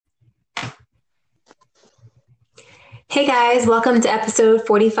Hey guys, welcome to episode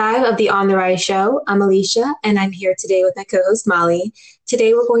 45 of the On the Rise show. I'm Alicia and I'm here today with my co host Molly.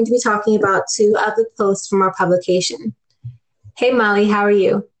 Today we're going to be talking about two of the posts from our publication. Hey Molly, how are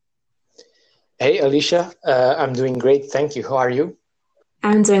you? Hey, Alicia. I'm doing great. Thank you. How are you?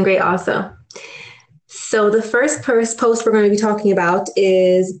 I'm doing great also. So, the first post we're going to be talking about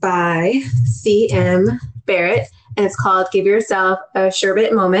is by C.M. Barrett and it's called Give Yourself a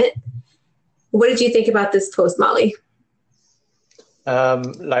Sherbet Moment. What did you think about this post, Molly?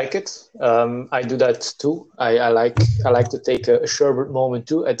 Like it. I do that too. I like to take a sherbet moment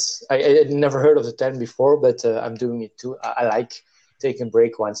too. I never heard of the term before, but I'm doing it too. I like taking a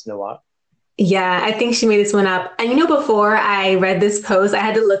break once in a while. Yeah, I think she made this one up. And before I read this post, I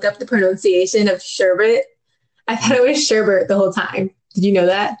had to look up the pronunciation of sherbet. I thought it was sherbet the whole time. Did you know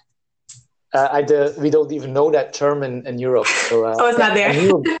that? We don't even know that term in Europe. So, Oh, it's not there.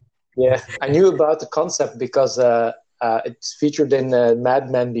 I knew about the concept because it's featured in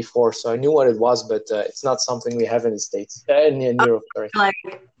Mad Men before, so I knew what it was, but it's not something we have in the States, in Europe, sorry. Like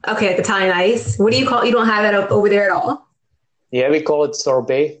Italian ice. What do you call it? You don't have it over there at all? Yeah, we call it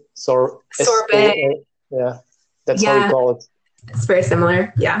sorbet. Sorbet. Yeah, that's how we call it. It's very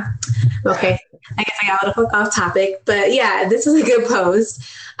similar. Yeah. Okay. I guess I got a little off topic, but yeah, this is a good post.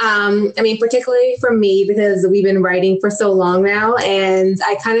 Particularly for me, because we've been writing for so long now, and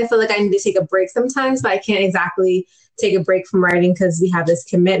I kind of feel like I need to take a break sometimes, but I can't exactly take a break from writing because we have this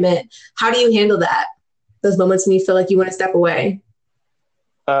commitment. How do you handle that? Those moments when you feel like you want to step away?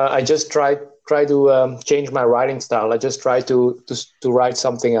 I just try to change my writing style. I just try to write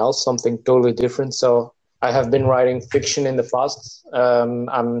something else, something totally different. So I have been writing fiction in the past.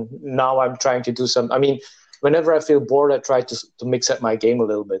 I'm trying to do some. Whenever I feel bored, I try to mix up my game a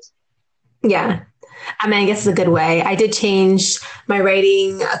little bit. Yeah. I guess it's a good way. I did change my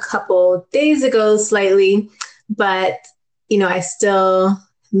writing a couple days ago slightly, but I still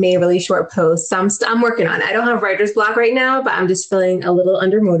made really short posts. So I'm working on it. I don't have writer's block right now, but I'm just feeling a little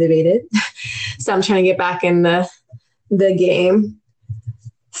undermotivated. So I'm trying to get back in the game.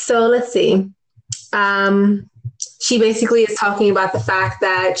 So let's see. She basically is talking about the fact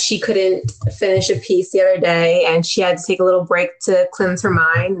that she couldn't finish a piece the other day and she had to take a little break to cleanse her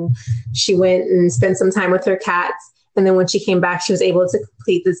mind. And she went and spent some time with her cats. And then when she came back, she was able to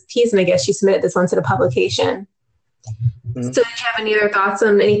complete this piece. And I guess she submitted this one to the publication. Mm-hmm. So did you have any other thoughts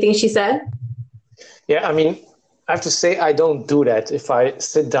on anything she said? Yeah, I have to say I don't do that. If I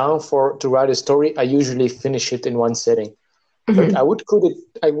sit down to write a story, I usually finish it in one sitting. Mm-hmm. But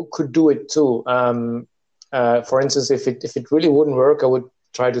I could do it too. For instance, if it really wouldn't work, I would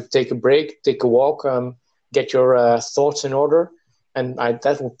try to take a break, take a walk, get your thoughts in order, and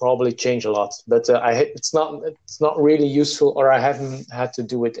that will probably change a lot. But it's not really useful, or I haven't had to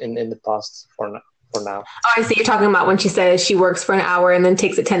do it in the past for now. Oh, I see. You're talking about when she says she works for an hour and then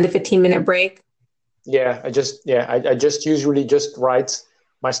takes a 10 to 15 minute break. Yeah, I just usually just write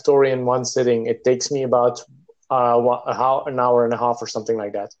my story in one sitting. It takes me about an hour and a half or something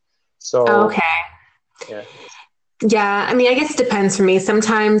like that. So okay. Yeah. I guess it depends for me.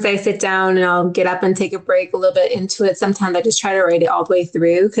 Sometimes I sit down and I'll get up and take a break a little bit into it. Sometimes I just try to write it all the way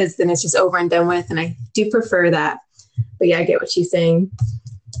through because then it's just over and done with. And I do prefer that. But yeah, I get what she's saying.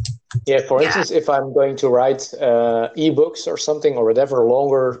 Yeah, for instance, if I'm going to write ebooks or something or whatever,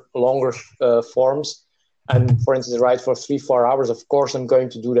 longer forms, and for instance, write for 3-4 hours, of course, I'm going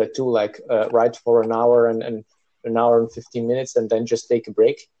to do that too, like write for an hour and an hour and 15 minutes and then just take a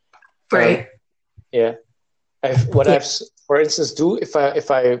break. Right. For instance, do if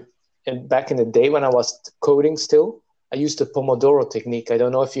I back in the day when I was coding still, I used the Pomodoro technique. I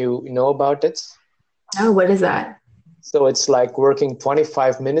don't know if you know about it. Oh, what is that? So it's like working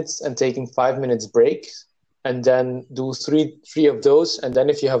 25 minutes and taking 5 minutes break, and then do three of those. And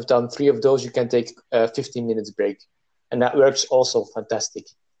then if you have done 3 of those, you can take 15 minutes break. And that works also fantastic.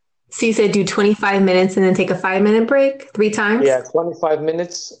 So you said do 25 minutes and then take a 5-minute break 3 times? Yeah, 25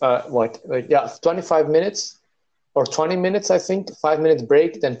 minutes. 25 minutes or 20 minutes, I think. 5 minutes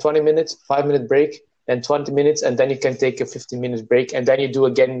break, then 20 minutes, 5-minute break, then 20 minutes. And then you can take a 15-minute break. And then you do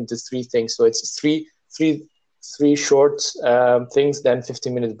again the 3 things. So it's three short things, then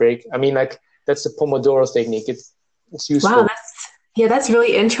 15-minute break. That's the Pomodoro technique. It's useful. Wow, that's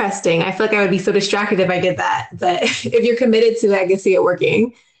really interesting. I feel like I would be so distracted if I did that. But if you're committed to it, I can see it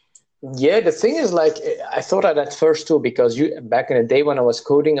working. Yeah, the thing is, I thought that at first too, because back in the day when I was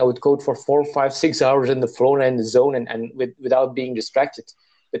coding, I would code for 4, 5, 6 hours in the flow and in the zone and without being distracted.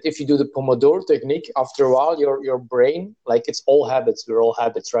 But if you do the Pomodoro technique, after a while, your brain, it's all habits. We're all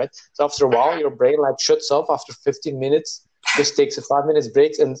habits, right? So after a while, your brain shuts off after 15 minutes. just takes a 5 minutes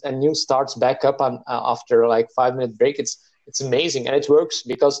break and new starts back up on after like 5 minute break. It's amazing, and it works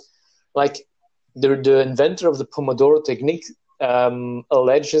because like the inventor of the Pomodoro technique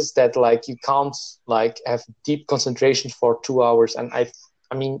alleges that like you can't like have deep concentration for 2 hours, and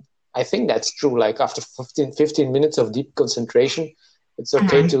I mean I think that's true. Like after 15 minutes of deep concentration, it's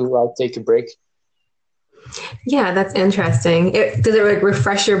okay to take a break. Yeah, that's interesting. Does it like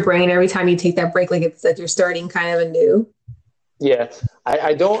refresh your brain every time you take that break? Like it's like you're starting kind of anew. Yeah,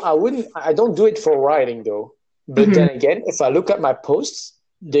 I don't do it for writing though. But then again, if I look at my posts,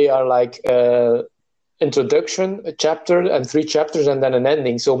 they are like introduction, a chapter, and 3 chapters, and then an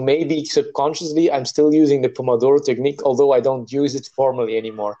ending. So maybe subconsciously, I'm still using the Pomodoro technique, although I don't use it formally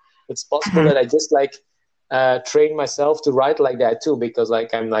anymore. It's possible that I just like train myself to write like that too, because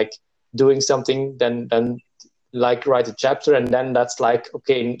like I'm like doing something, then like write a chapter, and then that's like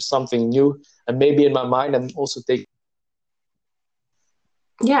okay, something new, and maybe in my mind I'm also taking.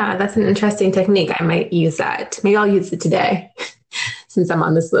 Yeah, that's an interesting technique. I might use that. Maybe I'll use it today since I'm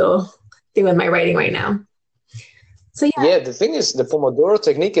on this little thing with my writing right now. So yeah, the thing is, the Pomodoro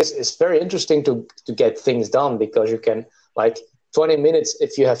technique is very interesting to get things done, because you can like 20 minutes,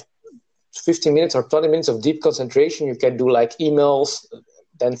 if you have 15 minutes or 20 minutes of deep concentration, you can do like emails,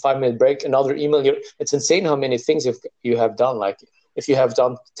 then 5 minute break, another email. It's insane how many things you have done. Like if you have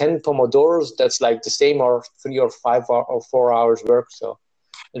done 10 Pomodoros, that's like the same or 3 or 5 or 4 hours work. So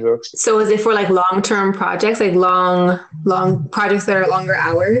it works. So is it for like long-term projects, like long projects that are longer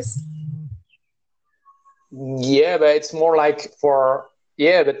hours? Yeah, but it's more like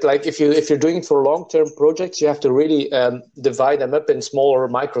but like if you're doing it for long-term projects, you have to really divide them up in smaller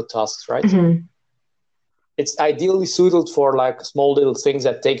micro tasks, right? It's ideally suited for like small little things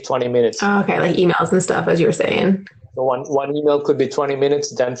that take 20 minutes. Oh, okay, like emails and stuff, as you were saying. So one email could be 20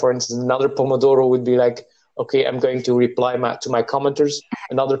 minutes. Then, for instance, another Pomodoro would be like, okay, I'm going to reply to my commenters.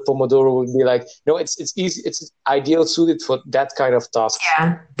 Another Pomodoro would be like, no, it's easy. It's ideal suited for that kind of task.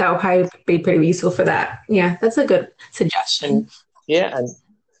 Yeah, that would probably be pretty useful for that. Yeah, that's a good suggestion.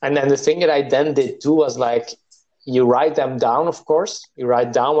 And then the thing that I then did too was like, you write them down, of course. You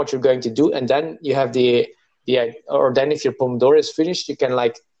write down what you're going to do, and then you have or then if your Pomodoro is finished, you can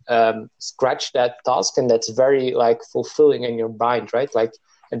like scratch that task, and that's very like fulfilling in your mind, right? Like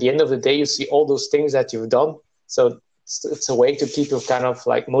at the end of the day, you see all those things that you've done. So it's a way to keep you kind of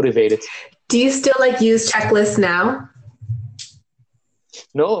like motivated. Do you still like use checklists now?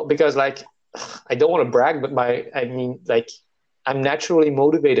 No, because like I don't want to brag, but I'm naturally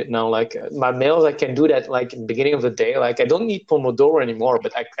motivated now. Like my mails, I can do that like in the beginning of the day. Like I don't need Pomodoro anymore,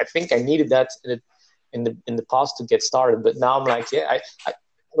 but I think I needed that in the past to get started. But now I'm like, yeah, I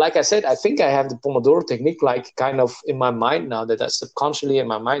like I said, I think I have the Pomodoro technique like kind of in my mind now, that's subconsciously in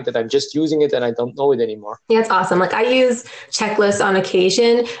my mind, that I'm just using it and I don't know it anymore. Yeah, it's awesome. Like I use checklists on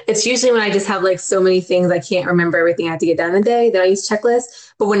occasion. It's usually when I just have like so many things I can't remember everything I have to get done in a day that I use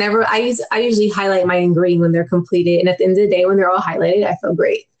checklists. But whenever I usually highlight mine in green when they're completed. And at the end of the day, when they're all highlighted, I feel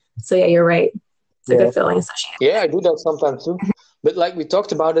great. So yeah, you're right. It's a good feeling associated. Yeah, I do that sometimes too. But like we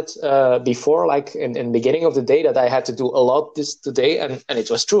talked about it before, like in the beginning of the day, that I had to do a lot today. And it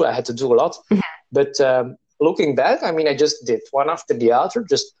was true, I had to do a lot. But looking back, I mean, I just did one after the other,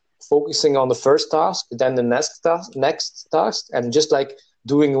 just focusing on the first task, then the next task, and just like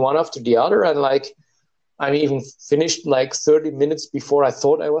doing one after the other. And like I'm even finished like 30 minutes before I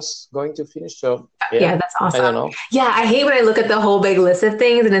thought I was going to finish. So yeah, that's awesome. I don't know. Yeah, I hate when I look at the whole big list of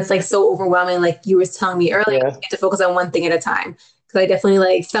things and it's like so overwhelming. Like you were telling me earlier, you have to focus on one thing at a time. Because I definitely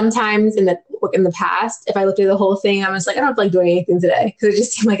like sometimes in the past, if I looked at the whole thing, I was like, I don't feel like doing anything today because it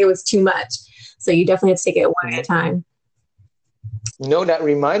just seemed like it was too much. So you definitely have to take it one at a time. You know, that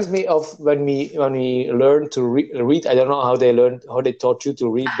reminds me of when we learned to read. I don't know how they taught you to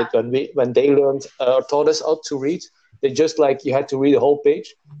read, but when they learned taught us how to read, they just like you had to read the whole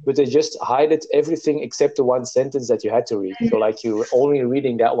page, but they just hid everything except the one sentence that you had to read. So like you were only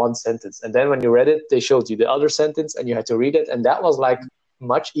reading that one sentence, and then when you read it, they showed you the other sentence, and you had to read it, and that was like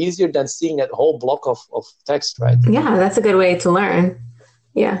much easier than seeing that whole block of text, right? Yeah, that's a good way to learn.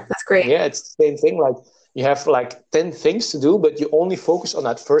 Yeah, that's great. Yeah, it's the same thing. Like you have like 10 things to do, but you only focus on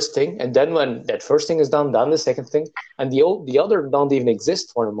that first thing. And then when that first thing is done the second thing, and the other don't even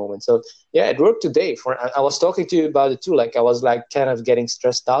exist for the moment. So yeah, it worked today. I was talking to you about it too. Like I was like kind of getting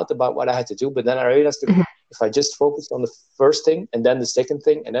stressed out about what I had to do. But then I realized that if I just focus on the first thing and then the second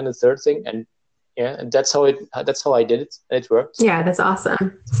thing and then the third thing, and that's how I did it. And it worked. Yeah, that's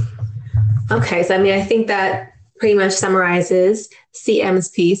awesome. Okay. So, I mean, I think that pretty much summarizes CM's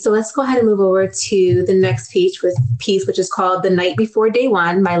piece. So let's go ahead and move over to the next piece, which is called The Night Before Day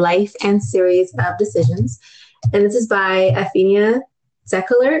One, My Life and Series of Decisions. And this is by Athenia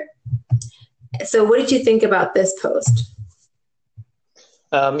Zekeler. So what did you think about this post?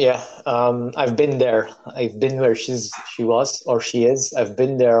 I've been there. I've been where she was or she is. I've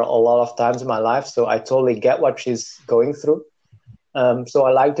been there a lot of times in my life, so I totally get what she's going through. So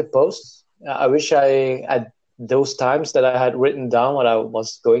I like the post. I wish I had those times that I had written down what I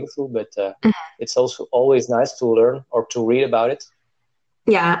was going through, but it's also always nice to learn or to read about it.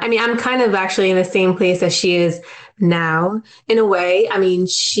 Yeah, I mean, I'm kind of actually in the same place as she is now, in a way. I mean,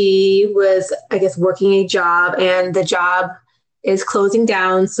 she was, I guess, working a job and the job is closing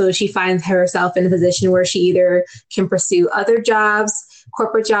down. So she finds herself in a position where she either can pursue other jobs,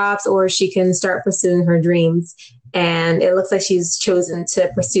 corporate jobs, or she can start pursuing her dreams. And it looks like she's chosen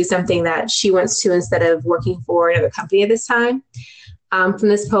to pursue something that she wants to instead of working for another company at this time. From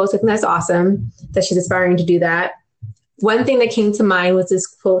this post, I think that's awesome that she's aspiring to do that. One thing that came to mind was this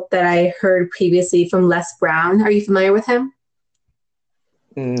quote that I heard previously from Les Brown. Are you familiar with him?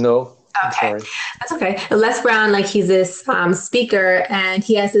 No. Okay, that's okay. Les Brown, like he's this speaker, and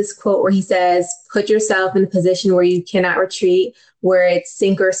he has this quote where he says, "Put yourself in a position where you cannot retreat, where it's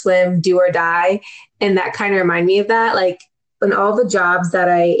sink or swim, do or die." And that kind of reminded me of that. Like in all the jobs that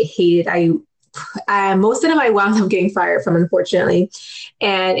I hated, most of them I wound up getting fired from, unfortunately.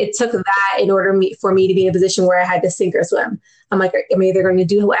 And it took that in order for me to be in a position where I had to sink or swim. I'm like, I'm either going to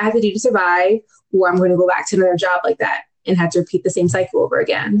do what I have to do to survive, or I'm going to go back to another job like that and have to repeat the same cycle over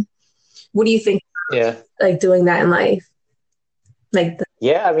again. What do you think? Yeah, like doing that in life, I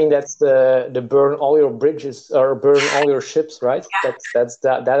mean that's the burn all your bridges or burn all your ships, right? Yeah. That's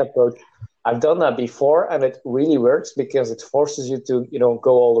that approach. I've done that before, and it really works because it forces you to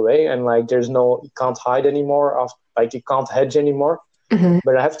go all the way, and like you can't hide anymore, like you can't hedge anymore. Mm-hmm.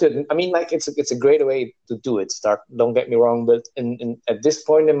 But I have to. I mean, like it's a great way to do it. Don't get me wrong, but at this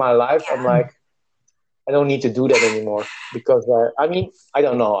point in my life, I'm like, I don't need to do that anymore because I mean, I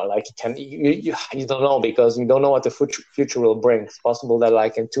don't know. Like, you don't know because you don't know what the future will bring. It's possible that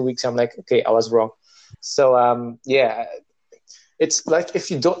like in 2 weeks I'm like, okay, I was wrong. So it's like if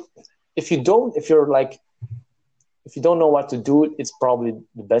you don't know what to do, it's probably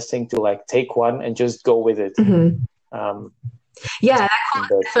the best thing to like take one and just go with it. Mm-hmm. That was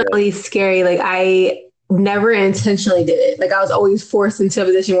definitely scary. Like I never intentionally did it. Like I was always forced into a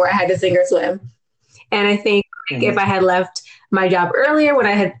position where I had to sink or swim. And I think if I had left my job earlier, when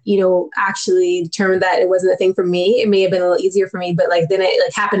I had, actually determined that it wasn't a thing for me, it may have been a little easier for me. But like then it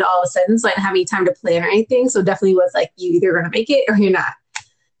like happened all of a sudden, so I didn't have any time to plan or anything. So definitely was like, you either going to make it or you're not.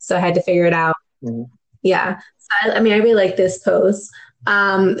 So I had to figure it out. Mm-hmm. Yeah. So I really like this post.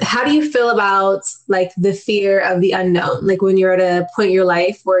 How do you feel about like the fear of the unknown? Like when you're at a point in your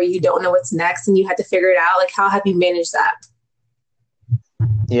life where you don't know what's next and you had to figure it out, like how have you managed that?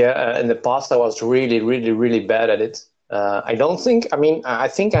 Yeah, in the past I was really, really, really bad at it. I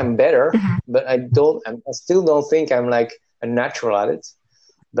think I'm better, but I still don't think I'm like a natural at it.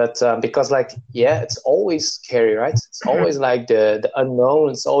 But because it's always scary, right? It's always like the unknown.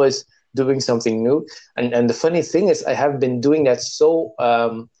 It's always doing something new. And the funny thing is I have been doing that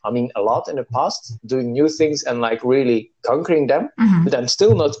a lot in the past, doing new things and like really conquering them, but I'm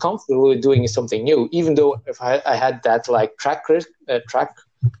still not comfortable with doing something new, even though if I had that like track record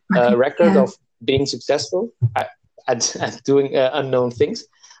of being successful at doing unknown things.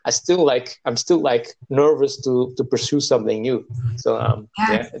 I'm still nervous to pursue something new. So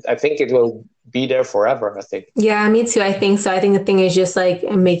I think it will be there forever. I think. Yeah, me too. I think so. I think the thing is just like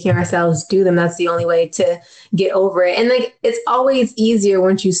making ourselves do them. That's the only way to get over it. And like it's always easier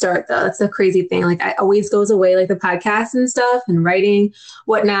once you start, though. That's the crazy thing. Like it always goes away, like the podcast and stuff and writing,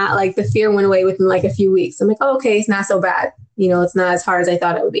 whatnot. Like the fear went away within like a few weeks. I'm like, oh, okay, it's not so bad. It's not as hard as I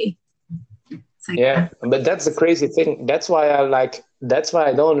thought it would be. But that's the crazy thing. That's why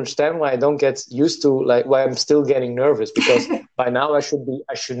I don't understand why I don't get used to like why I'm still getting nervous, because by now I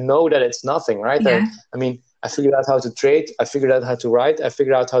should know that it's nothing, right? Yeah. I figured out how to trade, I figured out how to write, I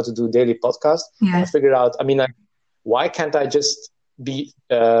figured out how to do daily podcast. I figured out why can't I just be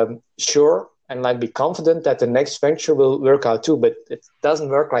sure and like be confident that the next venture will work out too? But it doesn't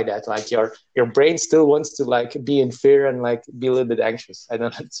work like that. Like your brain still wants to like be in fear and like be a little bit anxious. I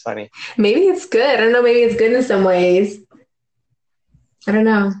don't know. It's funny. Maybe it's good. I don't know. Maybe it's good in some ways. I don't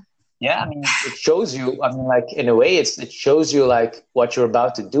know. Yeah, it shows you. In a way, it shows you like what you're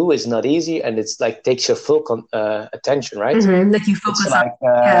about to do is not easy, and it's like takes your full attention, right? Mm-hmm. Like you focus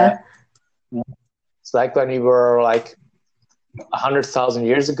It's like when we were like 100,000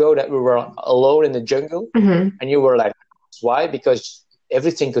 years ago that we were alone in the jungle, and you were like, why? Because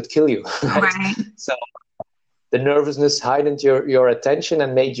everything could kill you, right? So the nervousness heightened your attention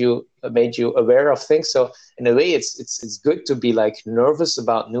and made you aware of things. So in a way, it's good to be like nervous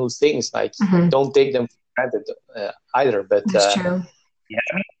about new things. Like don't take them for granted either. But that's true.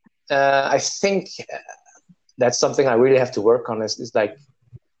 I think that's something I really have to work on. Is like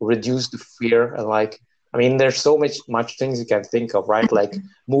reduce the fear and like. I mean, there's so much things you can think of, right? Like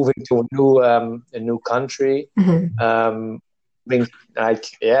moving to a new country.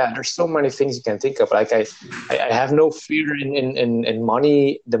 There's so many things you can think of. Like I have no fear in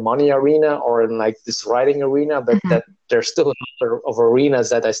money, the money arena, or in like this writing arena, but that there's still a number of arenas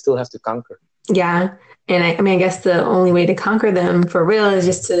that I still have to conquer. Yeah, and I mean, I guess the only way to conquer them for real is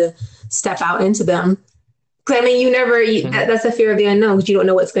just to step out into them. Because I mean, that's the fear of the unknown, because you don't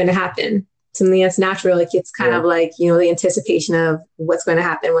know what's going to happen. Something that's natural, like it's kind of like, the anticipation of what's going to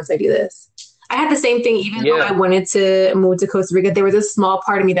happen once I do this. I had the same thing, even though I wanted to move to Costa Rica. There was a small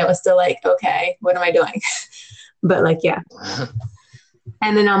part of me that was still like, okay, what am I doing? But like, yeah.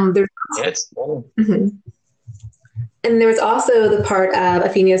 And then there's and there was also the part of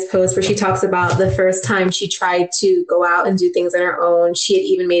Afenia's post where she talks about the first time she tried to go out and do things on her own. She had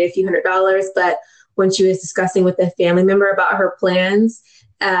even made a few $100s, but when she was discussing with a family member about her plans,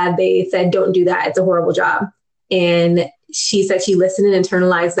 they said, don't do that. It's a horrible job. And she said she listened and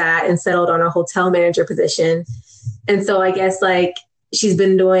internalized that and settled on a hotel manager position. And so I guess like she's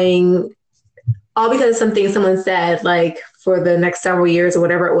been doing all because of something someone said, like for the next several years or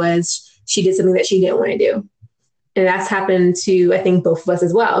whatever it was, she did something that she didn't want to do. And that's happened to, I think, both of us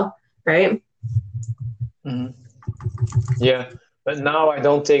as well. Right. Mm-hmm. Yeah. But now I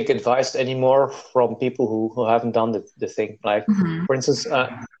don't take advice anymore from people who haven't done the thing. Like, for instance,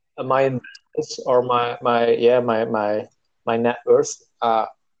 my investments or my net worth. I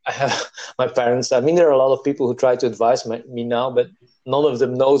have my parents. I mean, there are a lot of people who try to advise me now, but none of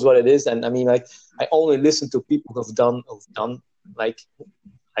them knows what it is. And I mean, like, I only listen to people who've done like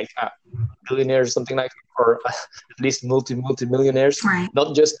billionaires, something like, or at least multi-millionaires, right.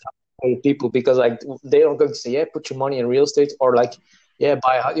 Not just people, because like they are going to say, put your money in real estate, or like,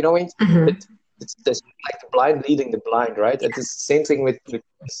 buy a house, you know what I mean? But it's like the blind leading the blind, right? It's the same thing with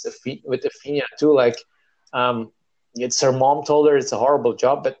Afenia too. Like, it's her mom told her it's a horrible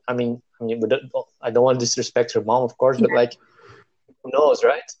job, but I mean, I don't want to disrespect her mom, of course, but like, who knows,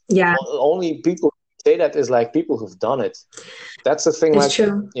 right? Yeah. Only people who say that is like people who've done it. That's the thing. It's like,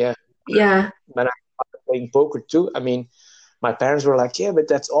 true. Yeah. When I started playing poker too, I mean, my parents were like, but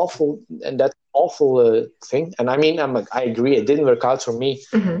that's awful, and that awful thing. And I mean, I agree, it didn't work out for me.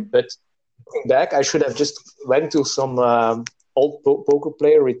 But looking back, I should have just went to some old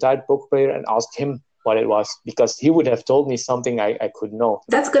retired poker player, and asked him what it was, because he would have told me something I could know.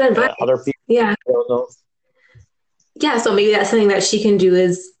 That's good advice. Other people don't know. Yeah, so maybe that's something that she can do,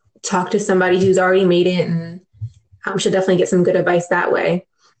 is talk to somebody who's already made it, and she'll definitely get some good advice that way.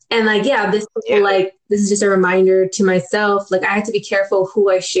 And like, this is just a reminder to myself. Like, I have to be careful who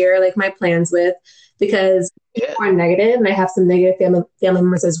I share like my plans with, because people are negative, and I have some negative family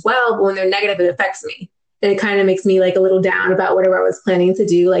members as well. But when they're negative, it affects me. And it kind of makes me like a little down about whatever I was planning to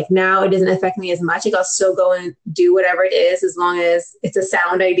do. Like now it doesn't affect me as much. Like I'll still go and do whatever it is, as long as it's a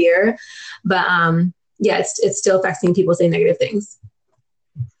sound idea. But it still affects me when people say negative things.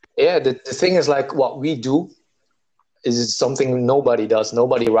 Yeah, the thing is, like, what we do is something nobody does.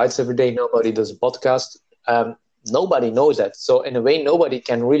 Nobody writes every day. Nobody does a podcast. Nobody knows that. So in a way, nobody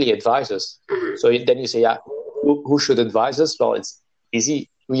can really advise us. So then you say, who should advise us? Well, it's easy.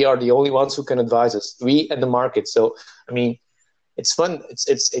 We are the only ones who can advise us. We and the market. So, I mean, it's fun.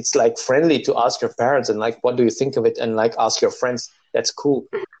 It's like friendly to ask your parents and like, what do you think of it? And like ask your friends. That's cool.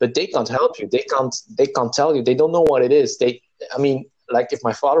 But they can't help you. They can't tell you. They don't know what it is. Like if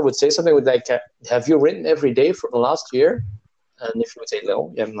my father would say something with like, have you written every day for the last year? And if you would say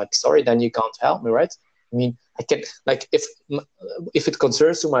no, I'm like, sorry, then you can't help me, right? I mean, I can, like, if it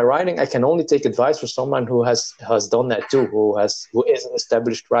concerns to my writing, I can only take advice from someone who has done that too, who is an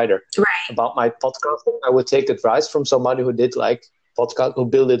established writer. Right. About my podcasting, I would take advice from somebody who did like podcast, who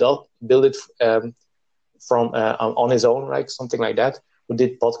built it from on his own, like something like that, who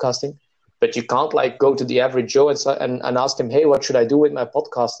did podcasting. But you can't like go to the average Joe and ask him, hey, what should I do with my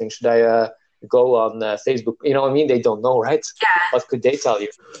podcasting? Should I go on Facebook? You know what I mean? They don't know, right? Yeah. What could they tell you?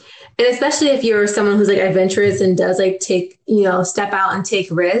 And especially if you're someone who's like adventurous and does like take, step out and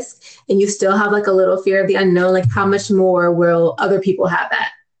take risks, and you still have like a little fear of the unknown, like how much more will other people have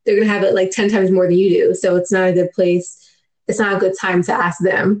that? They're going to have it like 10 times more than you do. So it's not a good place. It's not a good time to ask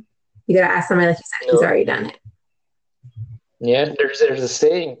them. You got to ask somebody, like you said, who's already done it. Yeah, there's a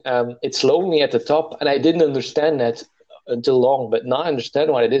saying, it's lonely at the top, and I didn't understand that until long, but now I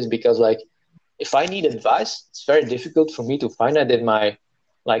understand what it is, because like if I need advice, it's very difficult for me to find that in my,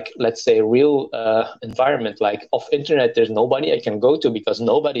 like, let's say, real environment. Like off internet, there's nobody I can go to because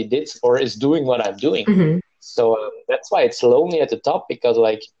nobody did or is doing what I'm doing. Mm-hmm. So that's why it's lonely at the top, because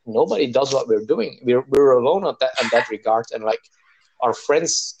like nobody does what we're doing. We're alone in that regard, and like our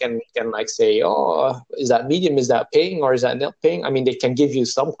friends can like say, oh, is that Medium, is that paying or is that not paying? I mean, they can give you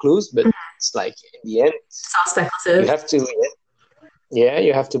some clues, but it's like in the end, it's all speculative. You have to. Yeah,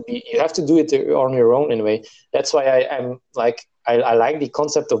 you have to do it on your own in a way. That's why I'm like, I like the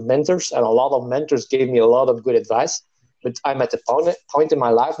concept of mentors, and a lot of mentors gave me a lot of good advice. But I'm at the point in my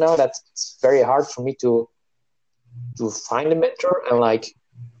life now that it's very hard for me to find a mentor, and like,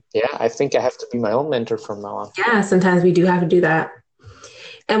 yeah, I think I have to be my own mentor from now on. Yeah, sometimes we do have to do that.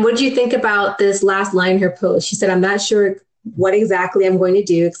 And what do you think about this last line in her post? She said, I'm not sure what exactly I'm going to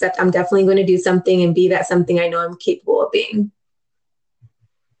do, except I'm definitely going to do something and be that something I know I'm capable of being.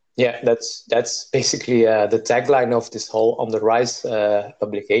 Yeah, that's basically the tagline of this whole On the Rise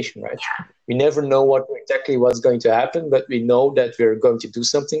publication, right? Yeah. We never know what's going to happen, but we know that we're going to do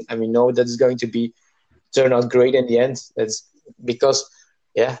something, and we know that it's going to turn out great in the end. That's because,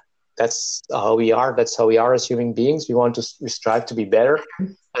 yeah, that's how we are. That's how we are as human beings. We strive to be better,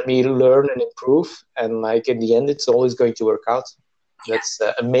 and we learn and improve. And like in the end, it's always going to work out. That's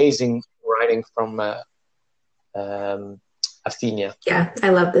amazing writing from Afinia. Yeah, I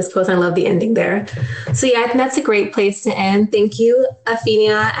love this post. I love the ending there. So yeah, I think that's a great place to end. Thank you,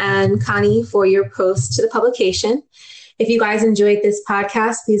 Afinia and Connie, for your post to the publication. If you guys enjoyed this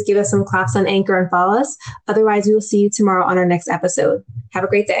podcast, please give us some claps on Anchor and follow us. Otherwise, we will see you tomorrow on our next episode. Have a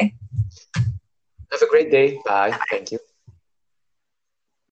great day. Have a great day. Bye. Thank you.